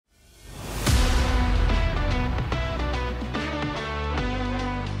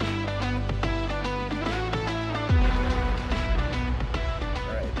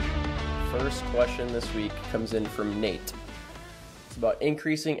question this week comes in from Nate. It's about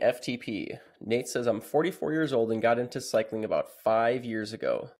increasing FTP. Nate says, I'm 44 years old and got into cycling about 5 years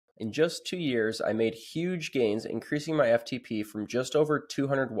ago. In just 2 years, I made huge gains, increasing my FTP from just over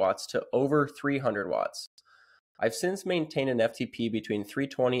 200 watts to over 300 watts. I've since maintained an FTP between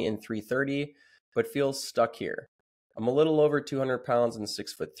 320 and 330, but feel stuck here. I'm a little over 200 pounds and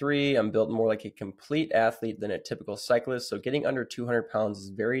 6'3". I'm built more like a complete athlete than a typical cyclist, so getting under 200 pounds is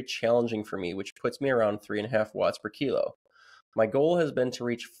very challenging for me, which puts me around 3.5 watts per kilo. My goal has been to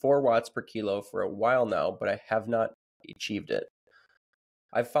reach 4 watts per kilo for a while now, but I have not achieved it.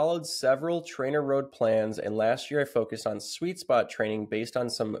 I've followed several trainer road plans, and last year I focused on sweet spot training based on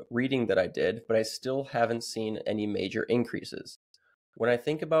some reading that I did, but I still haven't seen any major increases. When I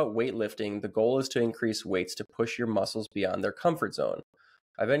think about weightlifting, the goal is to increase weights to push your muscles beyond their comfort zone.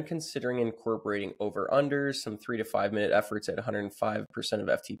 I've been considering incorporating over-unders, some 3 to 5 minute efforts at 105% of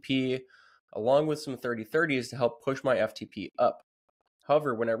FTP, along with some 30-30s to help push my FTP up.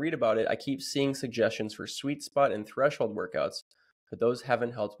 However, when I read about it, I keep seeing suggestions for sweet spot and threshold workouts, but those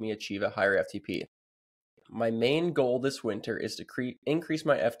haven't helped me achieve a higher FTP. My main goal this winter is to increase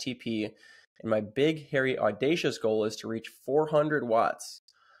my FTP, and my big, hairy, audacious goal is to reach 400 watts.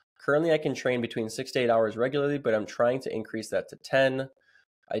 Currently, I can train between 6 to 8 hours regularly, but I'm trying to increase that to 10.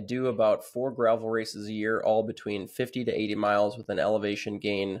 I do about 4 gravel races a year, all between 50 to 80 miles with an elevation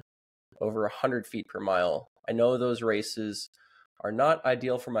gain over 100 feet per mile. I know those races are not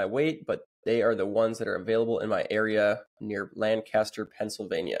ideal for my weight, but they are the ones that are available in my area near Lancaster,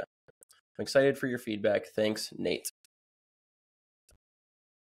 Pennsylvania. I'm excited for your feedback. Thanks, Nate.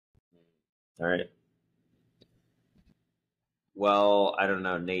 All right. Well, I don't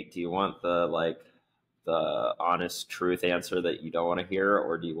know, Nate, do you want the honest truth answer that you don't want to hear,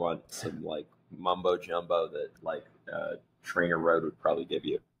 or do you want some mumbo jumbo that Trainer Road would probably give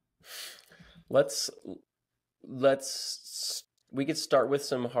you? We could start with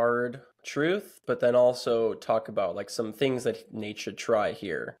some hard truth, but then also talk about some things that Nate should try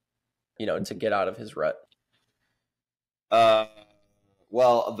here, to get out of his rut.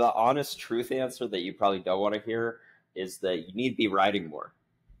 Well, the honest truth answer that you probably don't want to hear is that you need to be riding more.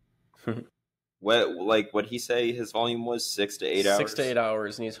 What he say his volume was 6 to 8 hours? 6 to 8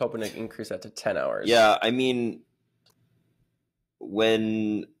 hours, and he's hoping to increase that to 10 hours. Yeah, I mean,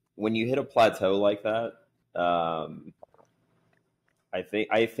 when you hit a plateau like that, I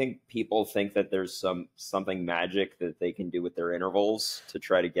think people think that there's something magic that they can do with their intervals to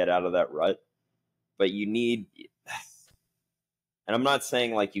try to get out of that rut. But you need, and I'm not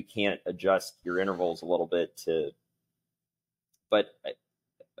saying you can't adjust your intervals a little bit but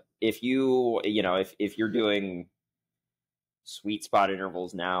if if you're doing sweet spot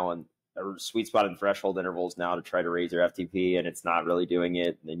intervals now or sweet spot and threshold intervals now to try to raise your FTP and it's not really doing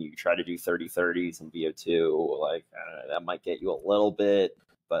it, and then you try to do 30-30s and VO2, that might get you a little bit,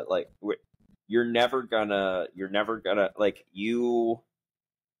 but you're never gonna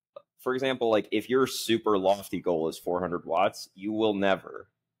for example, if your super lofty goal is 400 watts, you will never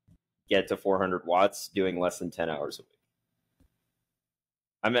get to 400 watts doing less than 10 hours a week.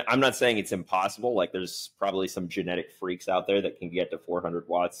 I'm not saying it's impossible. There's probably some genetic freaks out there that can get to 400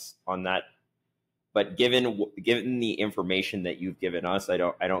 watts on that. But given the information that you've given us, I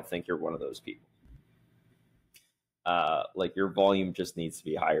don't think you're one of those people. Your volume just needs to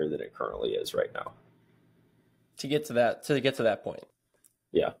be higher than it currently is right now. To get to that point.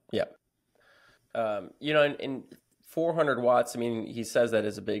 Yeah. Yeah. In 400 watts, I mean, he says that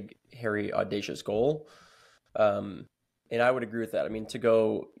is a big, hairy, audacious goal. And I would agree with that. I mean, to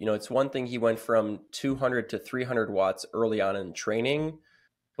go, it's one thing he went from 200 to 300 watts early on in training,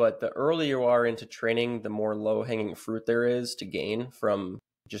 but the earlier you are into training, the more low-hanging fruit there is to gain from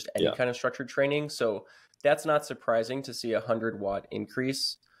just any kind of structured training. So that's not surprising to see a 100-watt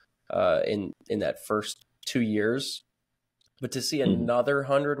increase in that first 2 years. But to see another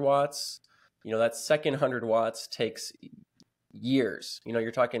 100 watts, that second 100 watts takes years.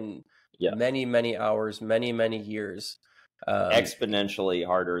 You're talking many, many hours, many, many years. Exponentially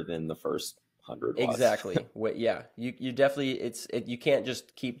harder than the first 100 watts. Exactly. You definitely, you can't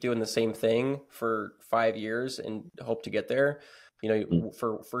just keep doing the same thing for 5 years and hope to get there.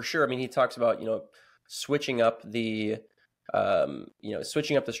 For sure. I mean, he talks about, switching up the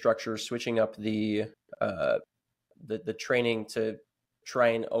structure, switching up the training to try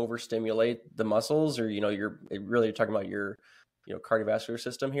and overstimulate the muscles, or, you're really talking about your, cardiovascular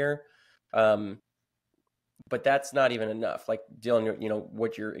system here. But that's not even enough. Dylan, exactly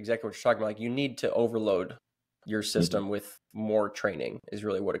what you're talking about. You need to overload your system with more training is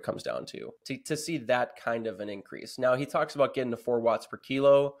really what it comes down to see that kind of an increase. Now he talks about getting to 4 watts per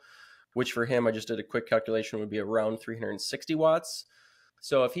kilo, which for him, I just did a quick calculation, would be around 360 watts.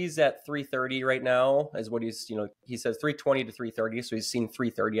 So if he's at 330 right now, as what he's, he says 320 to 330. So he's seen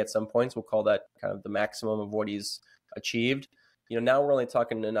 330 at some points. We'll call that kind of the maximum of what he's achieved. Now we're only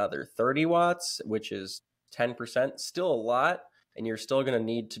talking another 30 watts, which is 10%, still a lot. And you're still going to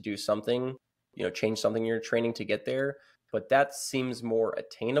need to do something, change something in your training to get there. But that seems more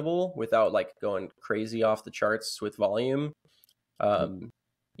attainable without like going crazy off the charts with volume. But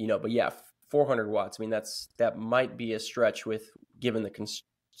yeah, 400 watts. I mean, that might be a stretch with given the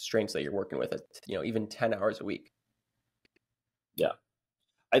constraints that you're working with at, even 10 hours a week. Yeah.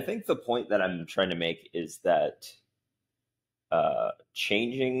 I think the point that I'm trying to make is that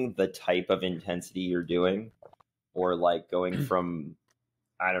changing the type of intensity you're doing, or like going from,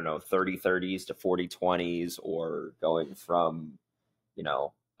 I don't know, 30-30s to 40-20s, or going from,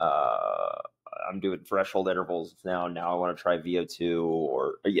 I'm doing threshold intervals now. Now I want to try VO2,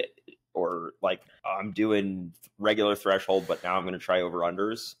 or like I'm doing regular threshold, but now I'm going to try over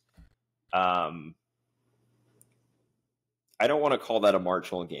unders. I don't want to call that a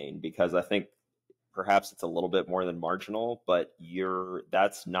marginal gain, because I think perhaps it's a little bit more than marginal, but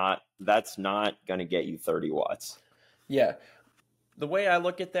that's not going to get you 30 watts. Yeah. The way I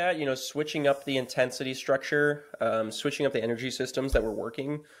look at that, switching up the intensity structure, switching up the energy systems that we're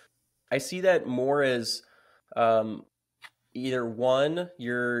working, I see that more as either one,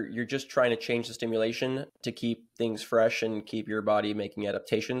 you're just trying to change the stimulation to keep things fresh and keep your body making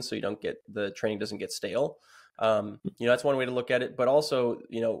adaptations so the training doesn't get stale. That's one way to look at it. But also,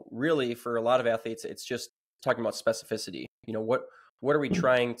 really for a lot of athletes, it's just talking about specificity. What are we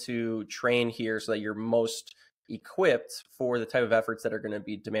trying to train here so that you're most equipped for the type of efforts that are going to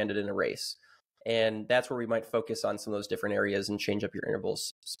be demanded in a race? And that's where we might focus on some of those different areas and change up your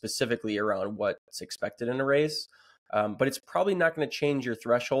intervals specifically around what's expected in a race. But it's probably not going to change your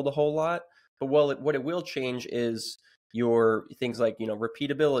threshold a whole lot. But what it will change is your things like,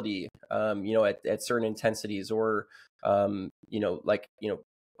 repeatability, at certain intensities, or, how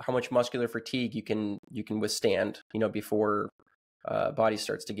much muscular fatigue you can withstand, before body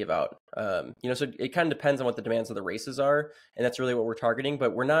starts to give out. So it kind of depends on what the demands of the races are. And that's really what we're targeting.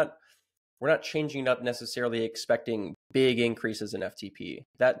 But we're not changing it up necessarily expecting big increases in FTP.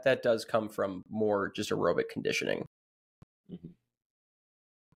 That does come from more just aerobic conditioning. Mm-hmm.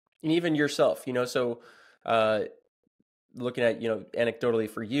 And even yourself, looking at, anecdotally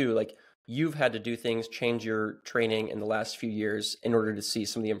for you, like you've had to do things, change your training in the last few years in order to see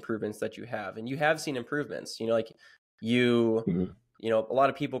some of the improvements that you have. And you have seen improvements, Mm-hmm. A lot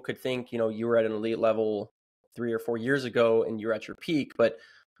of people could think, you were at an elite level 3 or 4 years ago and you're at your peak, but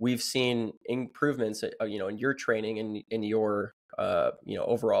we've seen improvements, in your training and in your,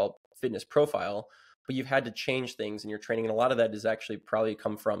 overall fitness profile, but you've had to change things in your training. And a lot of that has actually probably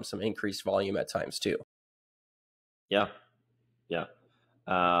come from some increased volume at times too. Yeah. Yeah.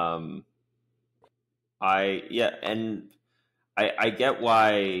 I get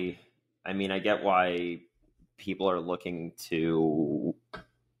why, I get why people are looking to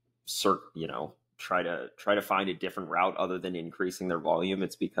try to find a different route other than increasing their volume.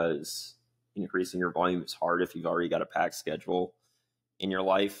 It's because increasing your volume is hard if you've already got a packed schedule in your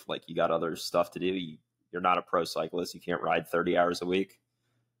life. Like, you got other stuff to do. You're not a pro cyclist. You can't ride 30 hours a week.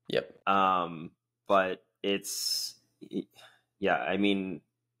 Yep. But it's, yeah,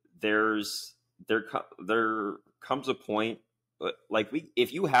 there comes a point, like,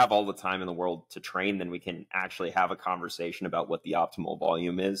 if you have all the time in the world to train, then we can actually have a conversation about what the optimal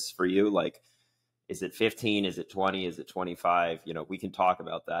volume is for you. Like, is it 15? Is it 20? Is it 25? We can talk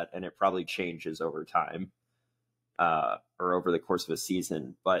about that, and it probably changes over time, or over the course of a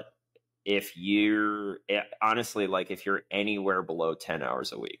season. But if you're anywhere below 10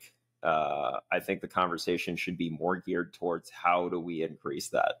 hours a week, I think the conversation should be more geared towards how do we increase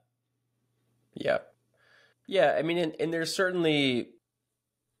that. Yeah. Yeah. And there's certainly,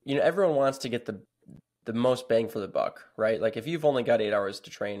 everyone wants to get the most bang for the buck, right? Like, if you've only got 8 hours to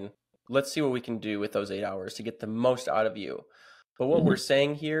train, let's see what we can do with those 8 hours to get the most out of you. But what we're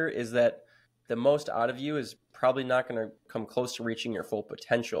saying here is that the most out of you is probably not going to come close to reaching your full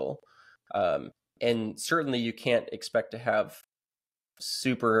potential. And certainly you can't expect to have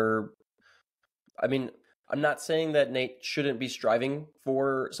I'm not saying that Nate shouldn't be striving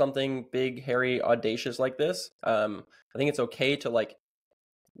for something big, hairy, audacious like this. I think it's okay to like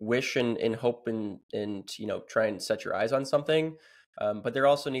wish and hope and try and set your eyes on something. But there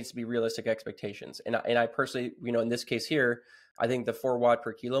also needs to be realistic expectations. And I personally, in this case here, I think the 4 watt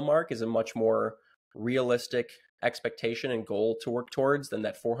per kilo mark is a much more realistic expectation and goal to work towards than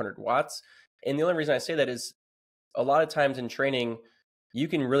that 400 watts. And the only reason I say that is a lot of times in training, you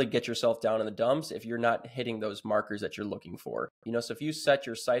can really get yourself down in the dumps if you're not hitting those markers that you're looking for. You know, so if you set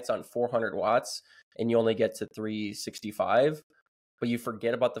your sights on 400 watts and you only get to 365, but you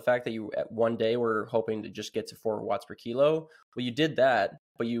forget about the fact that you at one day were hoping to just get to 4 watts per kilo, well, you did that,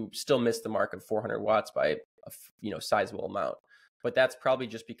 but you still missed the mark of 400 watts by a sizable amount. But that's probably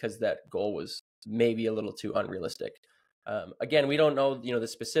just because that goal was maybe a little too unrealistic. Again, we don't know, the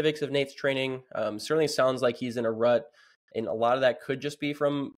specifics of Nate's training. Certainly sounds like he's in a rut, and a lot of that could just be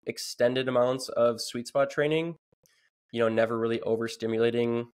from extended amounts of sweet spot training, never really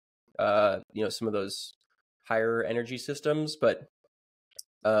overstimulating, some of those higher energy systems. But,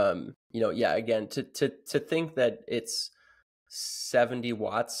 again, to think that it's 70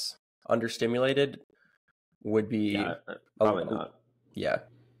 watts understimulated would be probably not. Yeah.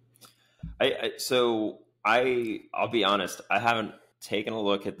 I'll be honest, I haven't taken a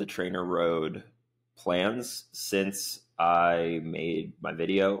look at the Trainer Road plans since I made my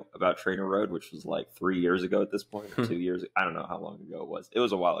video about Trainer Road, which was like 3 years ago at this point, or 2 years. I don't know how long ago it was. It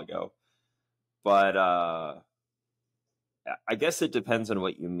was a while ago. But I guess it depends on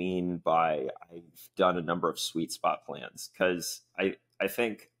what you mean by I've done a number of sweet spot plans, because I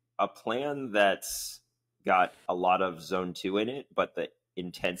think a plan that's got a lot of zone 2 in it, but the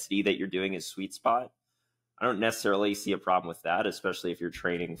intensity that you're doing is sweet spot, I don't necessarily see a problem with that, especially if you're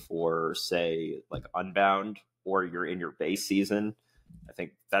training for, say, like Unbound, or you're in your base season. I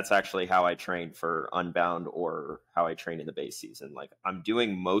think that's actually how I train for Unbound, or how I train in the base season. Like, I'm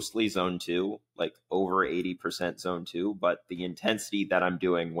doing mostly zone 2, like over 80% zone 2, but the intensity that I'm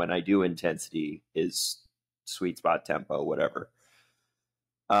doing when I do intensity is sweet spot tempo, whatever.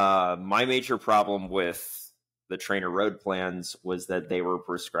 My major problem with the Trainer Road plans was that they were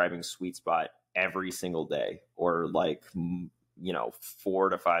prescribing sweet spot every single day, or like 4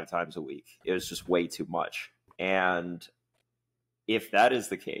 to 5 times a week. It was just way too much. And if that is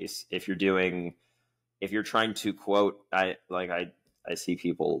the case, if you're trying to quote, I see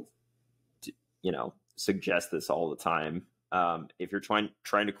people suggest this all the time. If you're trying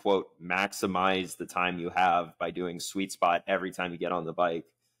to quote maximize the time you have by doing sweet spot every time you get on the bike,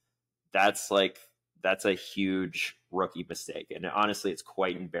 that's a huge rookie mistake. And honestly, it's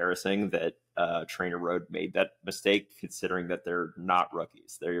quite embarrassing that Trainer Road made that mistake, considering that they're not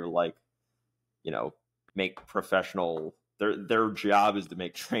rookies. They're like, make professional, their job is to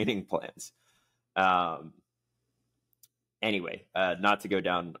make training plans. Anyway, not to go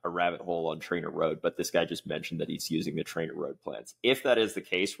down a rabbit hole on Trainer Road, but this guy just mentioned that he's using the Trainer Road plans. If that is the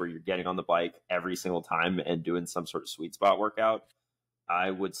case, where you're getting on the bike every single time and doing some sort of sweet spot workout, I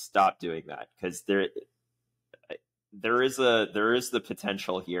would stop doing that, because there is the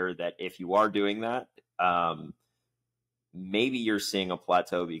potential here that if you are doing that, maybe you're seeing a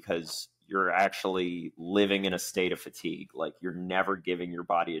plateau because you're actually living in a state of fatigue. Like, you're never giving your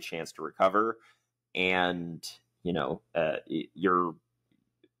body a chance to recover, and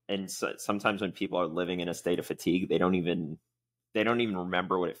sometimes when people are living in a state of fatigue, they don't even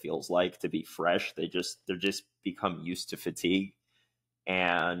remember what it feels like to be fresh. They just become used to fatigue,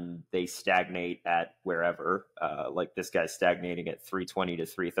 and they stagnate at wherever. Like, this guy's stagnating at 320 to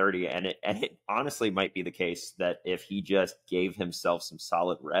 330, and it honestly might be the case that if he just gave himself some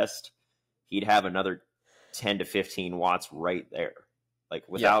solid rest, he'd have another 10 to 15 watts right there. Like,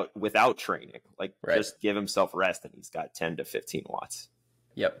 without training, like, right. Just give himself rest and he's got 10 to 15 watts.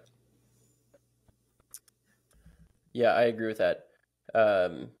 Yep. Yeah, I agree with that.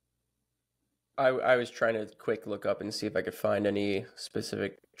 I was trying to quick look up and see if I could find any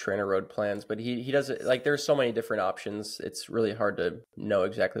specific Trainer Road plans, but he does it, like, there's so many different options. It's really hard to know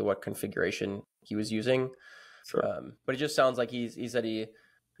exactly what configuration he was using. Sure. But it just sounds like he said he,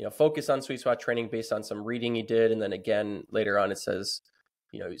 focused on sweet spot training based on some reading he did. And then again, later on, it says,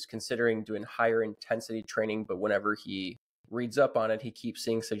 he's considering doing higher intensity training, but whenever he reads up on it, he keeps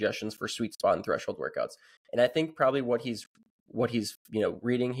seeing suggestions for sweet spot and threshold workouts. And I think probably what he's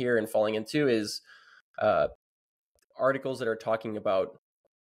reading here and falling into is articles that are talking about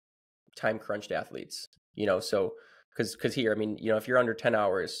time crunched athletes, so because here, I mean, if you're under 10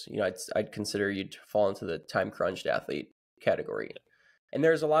 hours, I'd consider you to fall into the time crunched athlete category. And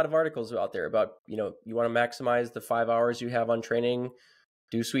there's a lot of articles out there about, you want to maximize the 5 hours you have on training,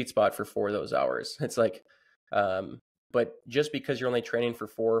 do sweet spot for 4 of those hours. It's like, but just because you're only training for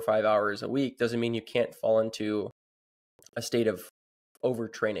 4 or 5 hours a week doesn't mean you can't fall into a state of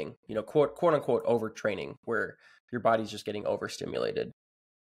overtraining, quote unquote overtraining, where your body's just getting overstimulated.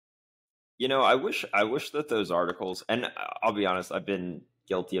 I wish that those articles, and I'll be honest, I've been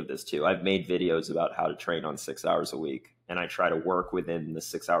guilty of this too. I've made videos about how to train on 6 hours a week, and I try to work within the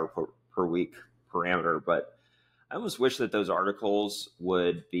 6 hour per week parameter, but I almost wish that those articles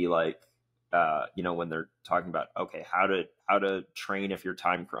would be like, when they're talking about, okay, how to train if you're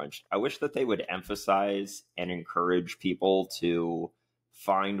time crunched. I wish that they would emphasize and encourage people to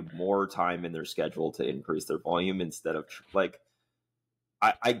find more time in their schedule to increase their volume instead of like,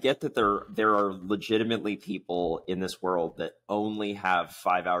 I get that there are legitimately people in this world that only have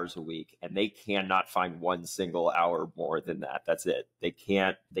 5 hours a week and they cannot find one single hour more than that. That's it.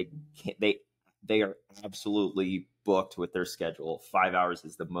 They are absolutely booked with their schedule. 5 hours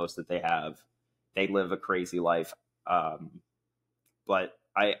is the most that they have. They live a crazy life. But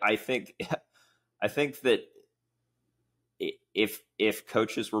I think I think that if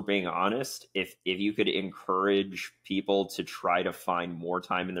coaches were being honest, if you could encourage people to try to find more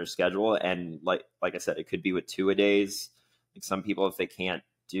time in their schedule, and like I said, it could be with 2-a-days. Like some people, if they can't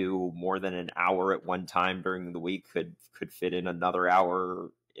do more than an hour at one time during the week, could fit in another hour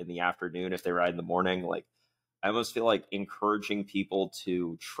in the afternoon if they ride in the morning. Like I almost feel like encouraging people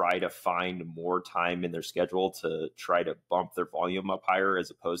to try to find more time in their schedule to try to bump their volume up higher as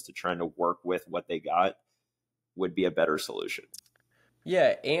opposed to trying to work with what they got would be a better solution.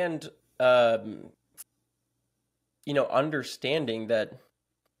 Yeah, and understanding that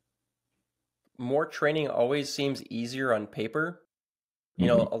more training always seems easier on paper. A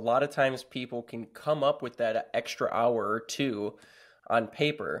lot of times people can come up with that extra hour or two on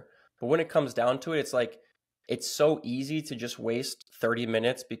paper, but when it comes down to it, it's like it's so easy to just waste 30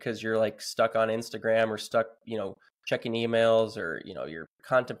 minutes because you're like stuck on Instagram or stuck, checking emails, or you're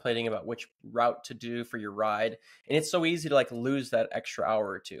contemplating about which route to do for your ride, and it's so easy to like lose that extra hour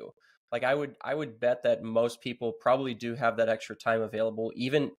or two. Like I would bet that most people probably do have that extra time available,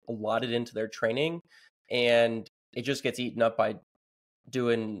 even allotted into their training, and it just gets eaten up by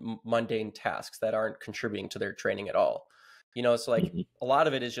doing mundane tasks that aren't contributing to their training at all. So like a lot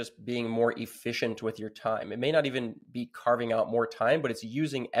of it is just being more efficient with your time. It may not even be carving out more time, but it's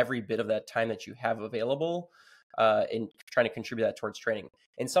using every bit of that time that you have available and trying to contribute that towards training.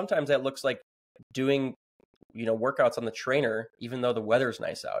 And sometimes that looks like doing, workouts on the trainer, even though the weather's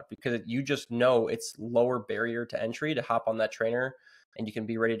nice out, because you just know it's lower barrier to entry to hop on that trainer and you can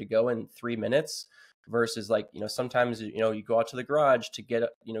be ready to go in 3 minutes versus like, sometimes, you go out to the garage to get,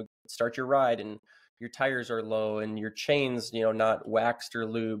 start your ride and your tires are low and your chain's, not waxed or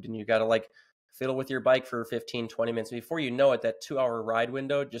lubed, and you got to like fiddle with your bike for 15-20 minutes. Before you know it, that 2-hour ride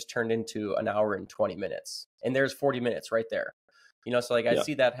window just turned into an hour and 20 minutes. And there's 40 minutes right there. So like I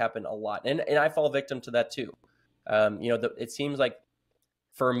see that happen a lot. And I fall victim to that too. It seems like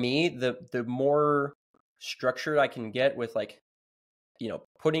for me, the more structured I can get with like,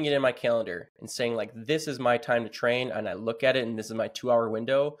 putting it in my calendar and saying like, this is my time to train, and I look at it and this is my 2-hour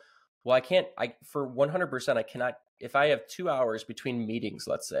window. Well, for 100%, I cannot, if I have 2 hours between meetings,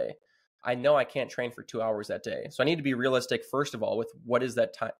 let's say, I know I can't train for 2 hours that day. So I need to be realistic, first of all, with what is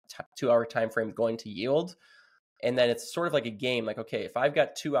that 2-hour time frame going to yield. And then it's sort of like a game. Like, okay, if I've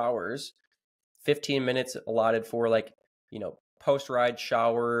got 2 hours, 15 minutes allotted for like, post-ride,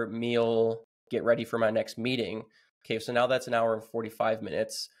 shower, meal, get ready for my next meeting. Okay, so now that's an hour and 45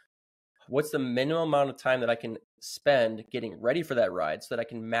 minutes. What's the minimum amount of time that I can spend getting ready for that ride so that I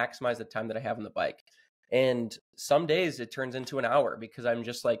can maximize the time that I have on the bike? And some days it turns into an hour because I'm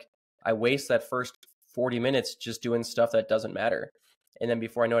just like, I waste that first 40 minutes just doing stuff that doesn't matter. And then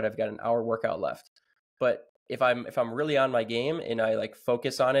before I know it, I've got an hour workout left. But if I'm really on my game and I like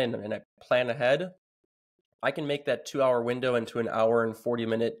focus on it and I plan ahead, I can make that 2-hour window into an hour and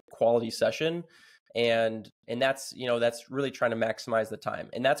 40-minute quality session. And that's, that's really trying to maximize the time.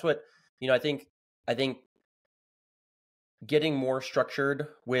 And that's what, I think getting more structured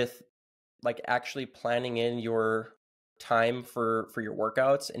with like actually planning in your time for your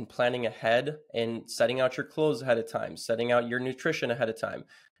workouts and planning ahead and setting out your clothes ahead of time, setting out your nutrition ahead of time,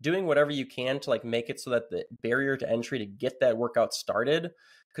 doing whatever you can to like make it so that the barrier to entry to get that workout started.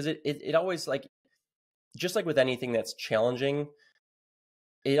 Because it always, like, just like with anything that's challenging,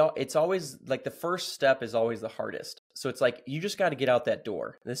 it's always like the first step is always the hardest. So it's like you just got to get out that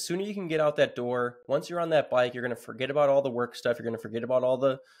door. The sooner you can get out that door, once you're on that bike, you're going to forget about all the work stuff. You're going to forget about all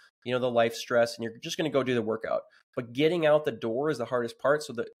the, the life stress, and you're just going to go do the workout. But getting out the door is the hardest part.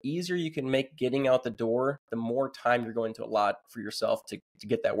 So the easier you can make getting out the door, the more time you're going to allot for yourself to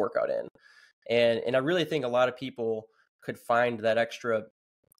get that workout in. And I really think a lot of people could find that extra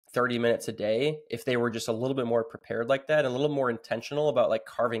 30 minutes a day if they were just a little bit more prepared like that and a little more intentional about like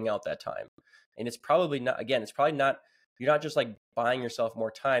carving out that time. And it's probably not, you're not just like buying yourself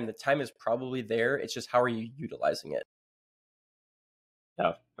more time. The time is probably there. It's just, how are you utilizing it?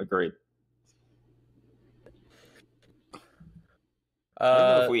 Yeah, agreed. I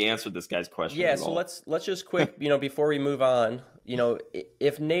don't know if we answered this guy's question Yeah, at so all. let's just quick, before we move on,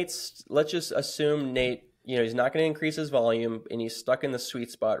 if Nate's, let's just assume Nate, he's not going to increase his volume and he's stuck in the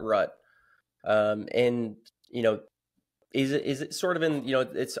sweet spot rut. And is it sort of in,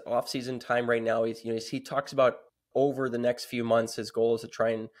 it's off season time right now. He talks about over the next few months, his goal is to try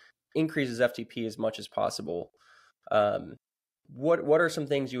and increase his FTP as much as possible. What are some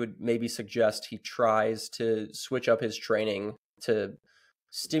things you would maybe suggest he tries to switch up his training to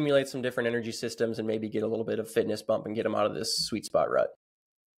stimulate some different energy systems and maybe get a little bit of fitness bump and get him out of this sweet spot rut?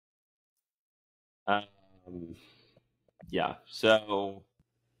 Yeah. So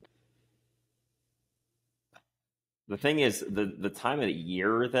the thing is, the time of the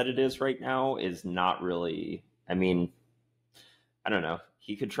year that it is right now is not really, I mean, I don't know.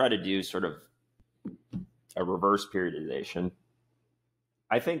 He could try to do sort of a reverse periodization.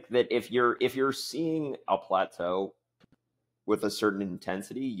 I think that if you're seeing a plateau with a certain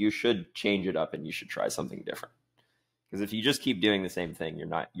intensity, you should change it up and you should try something different. Because if you just keep doing the same thing,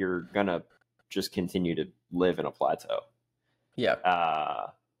 you're gonna just continue to live in a plateau. Yeah.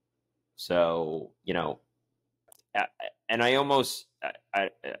 So, and I almost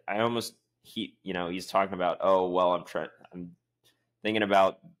he's talking about, oh, well, I'm thinking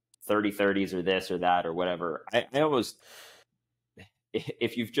about 30/30s or this or that or whatever. I almost,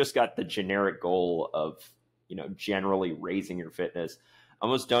 if you've just got the generic goal of, generally raising your fitness, I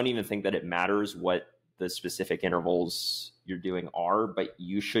almost don't even think that it matters what the specific intervals you're doing are, but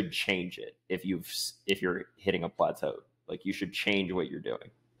you should change it if you're hitting a plateau. Like, you should change what you're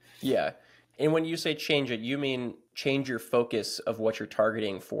doing. Yeah. And when you say change it, you mean change your focus of what you're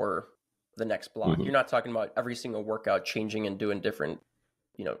targeting for the next block. Mm-hmm. You're not talking about every single workout changing and doing different,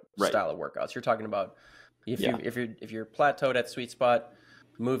 Right. style of workouts. You're talking about if you're plateaued at sweet spot,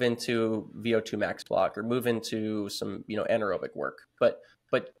 move into VO2 max block or move into some, anaerobic work, but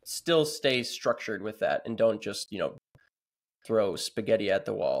still stay structured with that and don't just, throw spaghetti at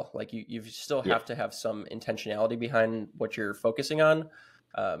the wall. Like you still have to have some intentionality behind what you're focusing on.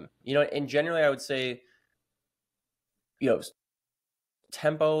 And generally I would say,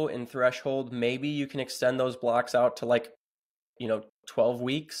 tempo and threshold, maybe you can extend those blocks out to 12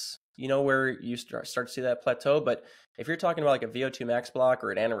 weeks, where you start to see that plateau. But if you're talking about like a VO2 max block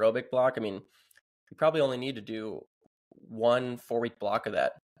or an anaerobic block, I mean, you probably only need to do 1 4-week block of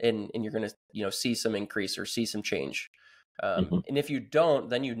that and you're going to, see some increase or see some change. And if you don't,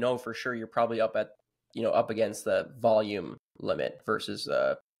 then for sure you're probably up against the volume limit versus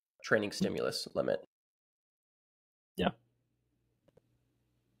training stimulus limit. Yeah.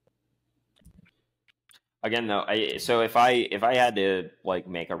 Again, though, so if I had to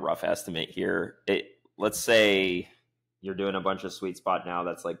make a rough estimate here, let's say you're doing a bunch of sweet spot now,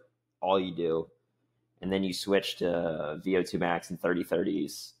 that's like all you do, and then you switch to VO2 max and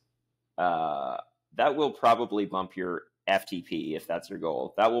 30/30s, that will probably bump your FTP, if that's your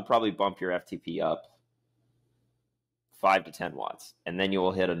goal. That will probably bump your FTP up 5 to 10 watts, and then you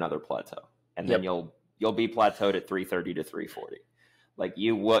will hit another plateau, and then you'll be plateaued at 330 to 340. Like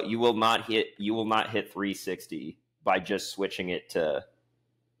you will not hit 360 by just switching it to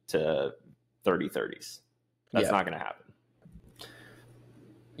 30/30s. That's not going to happen.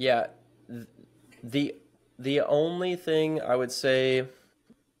 Yeah, the only thing I would say,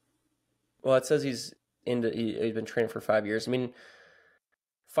 well, it says he's been training for 5 years. I mean,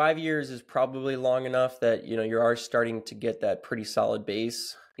 5 years is probably long enough that you are starting to get that pretty solid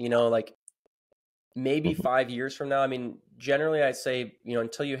base. Like maybe 5 years from now. I mean, generally I say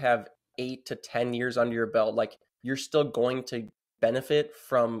until you have 8 to 10 years under your belt, like you're still going to benefit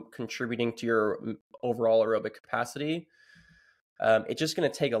from contributing to your overall aerobic capacity. It's just going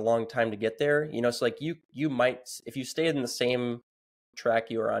to take a long time to get there. So like you might, if you stay in the same track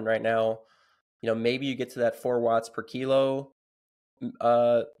you are on right now, maybe you get to that 4 watts per kilo,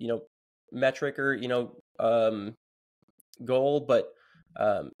 metric or, goal. But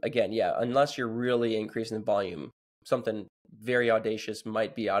again, unless you're really increasing the volume, something very audacious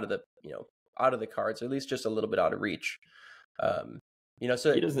might be out of the cards, or at least just a little bit out of reach. So he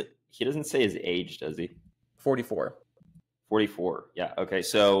doesn't say his age, does he? 44. 44. Yeah. Okay.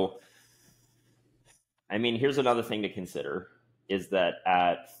 So, I mean, here's another thing to consider is that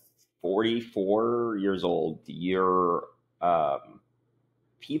at 44 years old, your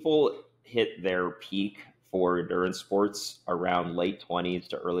people hit their peak for endurance sports around late 20s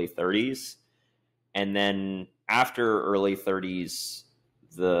to early 30s. And then after early 30s,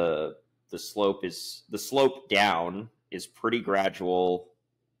 the slope down is pretty gradual,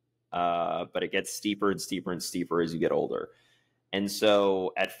 but it gets steeper and steeper and steeper as you get older. And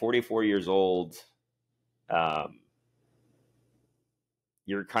so at 44 years old,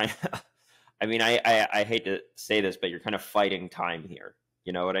 you're kind of, I mean, I hate to say this, but you're kind of fighting time here.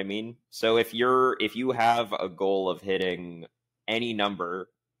 You know what I mean? So if you have a goal of hitting any number,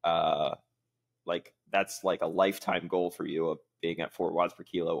 like that's like a lifetime goal for you of being at 4 watts per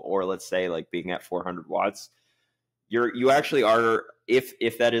kilo, or let's say like being at 400 watts, you actually are,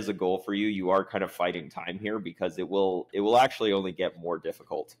 if that is a goal for you, you are kind of fighting time here, because it will actually only get more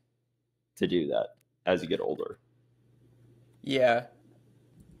difficult to do that as you get older. Yeah.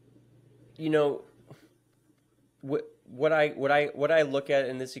 You know, what I look at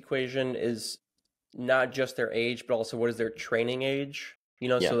in this equation is not just their age, but also what is their training age.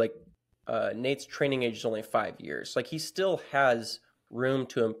 Yeah. So like Nate's training age is only 5 years. Like he still has room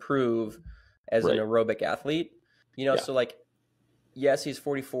to improve as an aerobic athlete. So like, yes, he's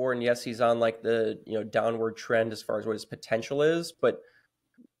 44, and yes, he's on like the downward trend as far as what his potential is. But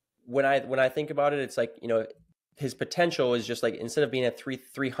when I think about it, it's like his potential is just like, instead of being at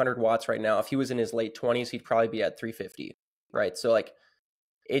 300 watts right now, if he was in his late 20s, he'd probably be at 350, right? So like,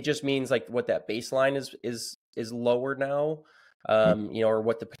 it just means like what that baseline is lower now, or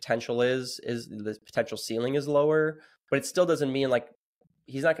what the potential is the potential ceiling is lower, but it still doesn't mean like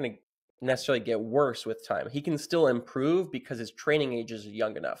he's not going to necessarily get worse with time. He can still improve because his training age is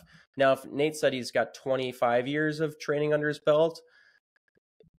young enough. Now, if Nate said he's got 25 years of training under his belt,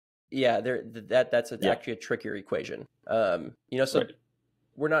 yeah, that's actually a trickier equation. So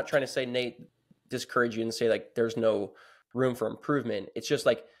we're not trying to say, Nate, discourage you and say like there's no room for improvement. It's just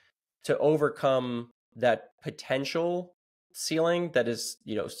like, to overcome that potential ceiling that is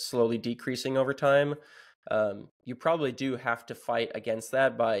slowly decreasing over time, you probably do have to fight against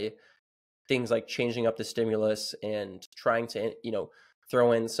that by things like changing up the stimulus and trying to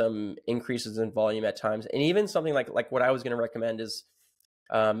throw in some increases in volume at times. And even something like what I was going to recommend is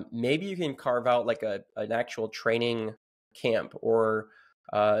maybe you can carve out like an actual training camp, or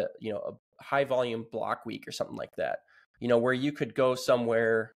a high volume block week or something like that, where you could go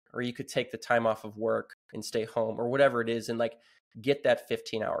somewhere, or you could take the time off of work and stay home, or whatever it is, and like get that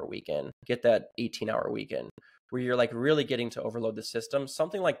 15-hour weekend, get that 18-hour weekend, where you're like really getting to overload the system.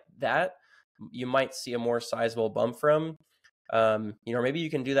 Something like that, you might see a more sizable bump from. Maybe you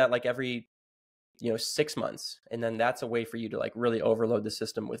can do that like every 6 months, and then that's a way for you to like really overload the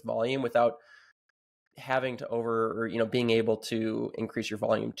system with volume without having to being able to increase your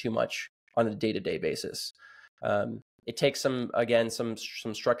volume too much on a day-to-day basis. It takes some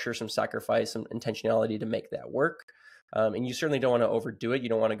structure, some sacrifice, some intentionality to make that work. And you certainly don't want to overdo it. You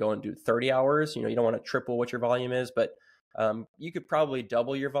don't want to go and do 30 hours. You don't want to triple what your volume is, but you could probably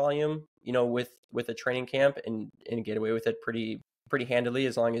double your volume, with a training camp and get away with it pretty handily,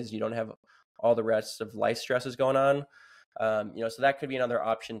 as long as you don't have all the rest of life stresses going on. So that could be another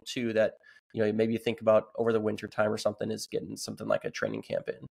option too, that, maybe you think about over the winter time or something, is getting something like a training camp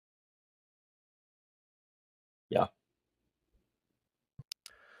in. Yeah.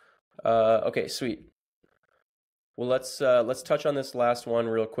 Okay, sweet. Well, let's touch on this last one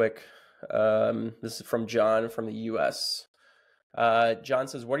real quick. This is from John from the US. John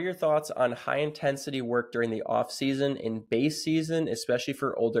says, what are your thoughts on high intensity work during the off season and base season, especially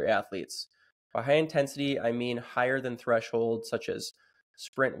for older athletes? By high intensity, I mean higher than threshold, such as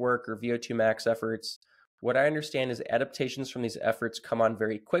sprint work or VO2 max efforts. What I understand is adaptations from these efforts come on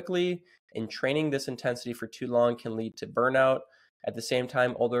very quickly, and training this intensity for too long can lead to burnout. At the same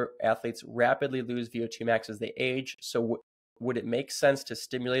time, older athletes rapidly lose VO2 max as they age. So would it make sense to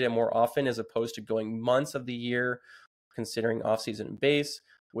stimulate it more often, as opposed to going months of the year, considering off-season and base,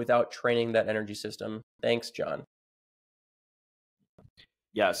 without training that energy system? Thanks, John.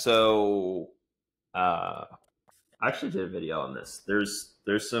 Yeah, so I actually did a video on this. There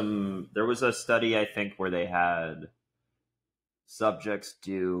was a study, I think, where they had subjects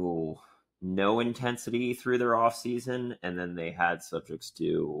do no intensity through their off season, and then they had subjects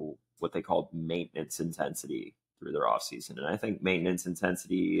do what they called maintenance intensity through their off season. And I think maintenance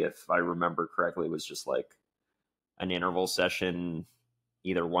intensity, if I remember correctly, was just like an interval session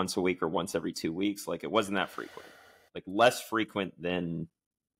either once a week or once every 2 weeks. Like, it wasn't that frequent, like less frequent than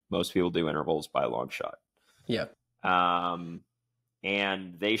most people do intervals by a long shot. Yeah.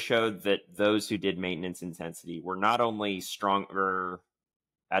 And they showed that those who did maintenance intensity were not only stronger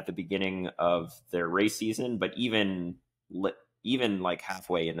at the beginning of their race season, but even like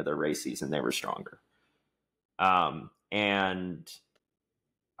halfway into their race season, they were stronger. And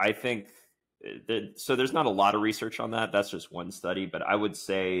I think so there's not a lot of research on that. That's just one study, but I would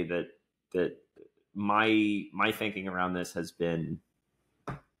say that my thinking around this has been,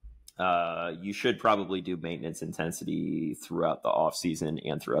 you should probably do maintenance intensity throughout the off season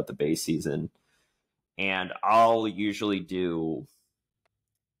and throughout the base season. And I'll usually do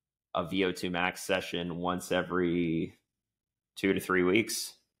a VO2 max session once every 2 to 3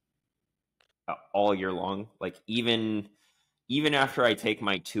 weeks all year long. Like even after I take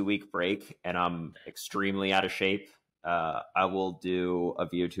my 2-week break and I'm extremely out of shape, I will do a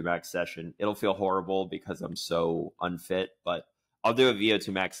VO2 max session. It'll feel horrible because I'm so unfit, but I'll do a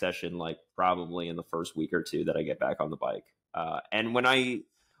VO2 max session like probably in the first week or two that I get back on the bike. And when I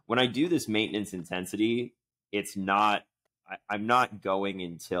do this maintenance intensity, it's not, I'm not going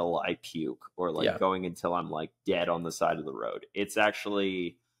until I puke or like going until I'm like dead on the side of the road. It's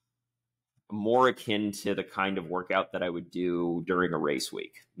actually more akin to the kind of workout that I would do during a race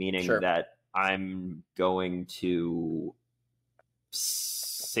week, meaning that I'm going to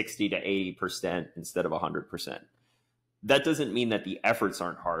 60 to 80% instead of 100%. That doesn't mean that the efforts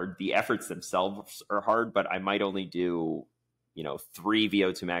aren't hard. The efforts themselves are hard, but I might only do, 3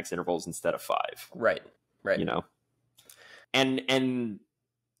 VO2 max intervals instead of 5. Right. And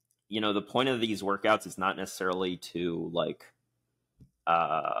the point of these workouts is not necessarily to like,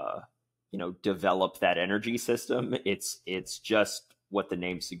 develop that energy system. It's just what the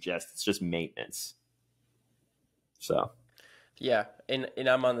name suggests. It's just maintenance. So, yeah, and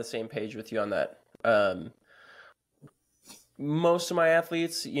I'm on the same page with you on that. Most of my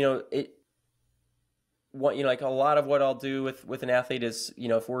athletes, like a lot of what I'll do with an athlete is,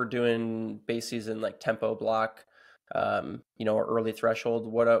 if we're doing base season like tempo block, or early threshold,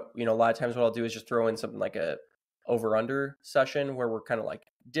 a lot of times what I'll do is just throw in something like a over under session where we're kind of like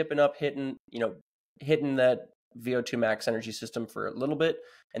dipping up, hitting that VO2 max energy system for a little bit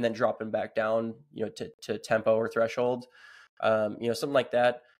and then dropping back down, to tempo or threshold, something like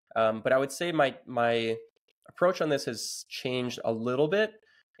that. But I would say my approach on this has changed a little bit,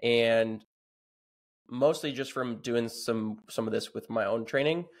 and mostly just from doing some of this with my own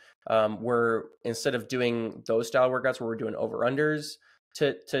training, where instead of doing those style workouts where we're doing over unders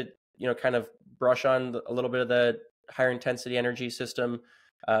to kind of brush on a little bit of the higher intensity energy system,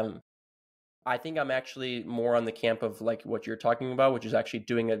 I think I'm actually more on the camp of like what you're talking about, which is actually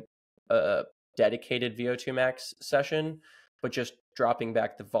doing a dedicated VO2 max session, but just dropping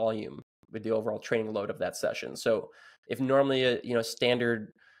back the volume with the overall training load of that session. So if normally a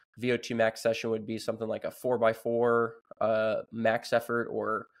standard VO2 max session would be something like a 4x4 max effort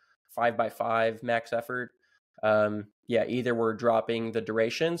or 5x5 max effort, either we're dropping the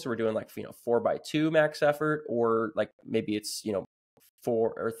duration, so we're doing like 4x2 max effort, or like maybe it's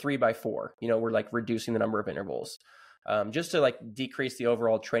 4 or 3x4, we're like reducing the number of intervals, just to like decrease the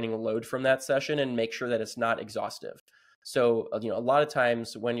overall training load from that session and make sure that it's not exhaustive. So a lot of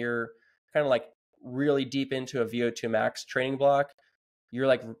times when you're kind of like really deep into a VO2 max training block, you're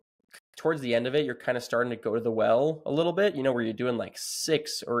like towards the end of it, you're kind of starting to go to the well a little bit, where you're doing like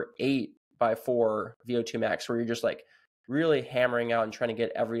 6 or 8x4 VO2 max, where you're just like really hammering out and trying to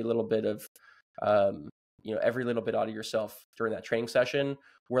get every little bit of every little bit out of yourself during that training session,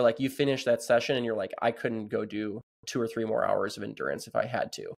 where like you finish that session and you're like, I couldn't go do 2 or 3 more hours of endurance if I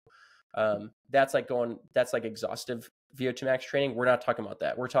had to. That's like exhaustive VO2 max training. We're not talking about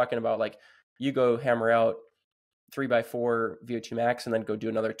that. We're talking about like you go hammer out 3x4 VO2 max and then go do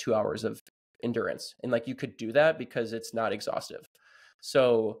another 2 hours of endurance. And like you could do that because it's not exhaustive.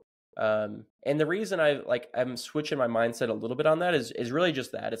 So and the reason I'm switching my mindset a little bit on that is really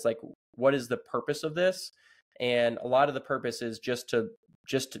just that. It's like, what is the purpose of this? And a lot of the purpose is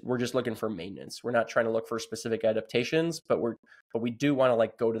we're just looking for maintenance. We're not trying to look for specific adaptations, but we do want to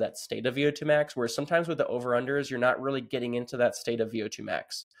like go to that state of VO2 max, where sometimes with the over unders, you're not really getting into that state of VO2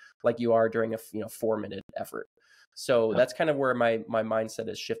 max like you are during a 4-minute effort. So that's kind of where my mindset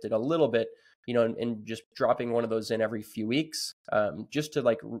has shifted a little bit, and just dropping one of those in every few weeks, just to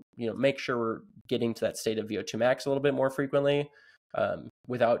like, make sure we're getting to that state of VO2 max a little bit more frequently,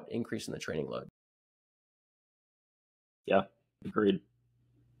 without increasing the training load. Yeah, agreed.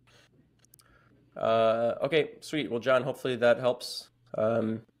 Okay, sweet. Well, John, hopefully that helps.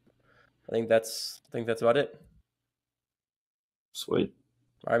 I think that's about it. Sweet.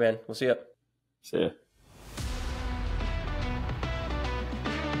 All right, man. We'll see you. See ya.